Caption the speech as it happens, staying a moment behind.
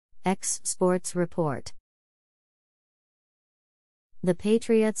X Sports Report. The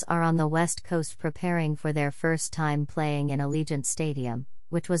Patriots are on the West Coast preparing for their first time playing in Allegiant Stadium,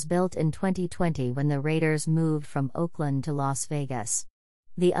 which was built in 2020 when the Raiders moved from Oakland to Las Vegas.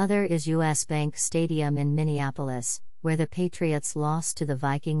 The other is US Bank Stadium in Minneapolis, where the Patriots lost to the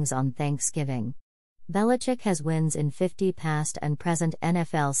Vikings on Thanksgiving. Belichick has wins in 50 past and present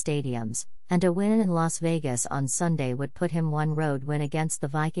NFL stadiums, and a win in Las Vegas on Sunday would put him one road win against the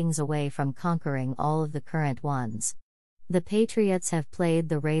Vikings away from conquering all of the current ones. The Patriots have played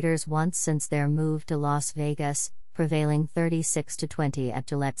the Raiders once since their move to Las Vegas, prevailing 36-20 at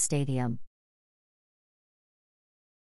Gillette Stadium.